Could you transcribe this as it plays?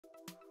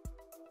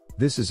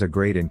This is a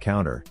great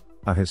encounter,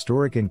 a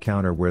historic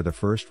encounter where the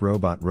first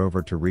robot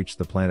rover to reach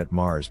the planet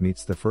Mars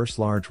meets the first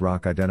large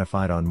rock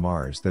identified on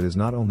Mars that is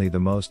not only the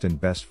most and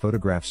best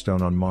photographed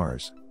stone on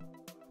Mars.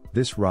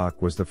 This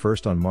rock was the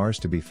first on Mars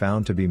to be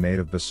found to be made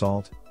of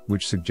basalt,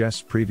 which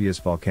suggests previous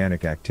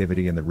volcanic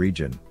activity in the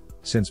region,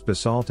 since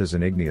basalt is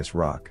an igneous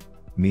rock,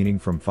 meaning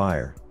from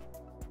fire.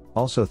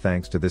 Also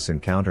thanks to this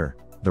encounter,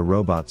 the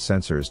robot's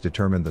sensors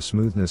determined the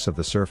smoothness of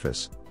the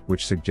surface,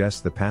 which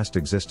suggests the past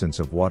existence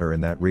of water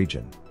in that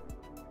region.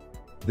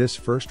 This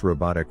first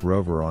robotic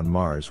rover on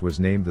Mars was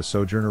named the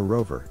Sojourner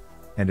rover,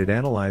 and it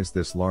analyzed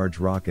this large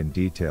rock in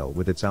detail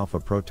with its alpha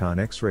proton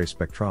X-ray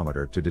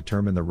spectrometer to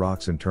determine the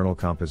rock's internal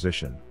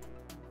composition.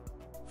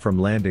 From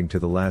landing to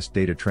the last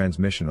data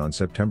transmission on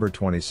September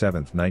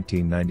 27,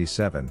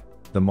 1997,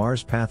 the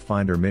Mars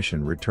Pathfinder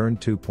mission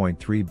returned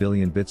 2.3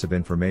 billion bits of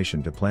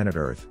information to planet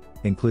Earth,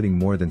 including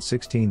more than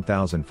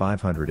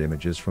 16,500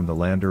 images from the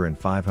lander and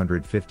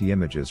 550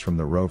 images from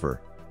the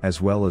rover, as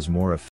well as more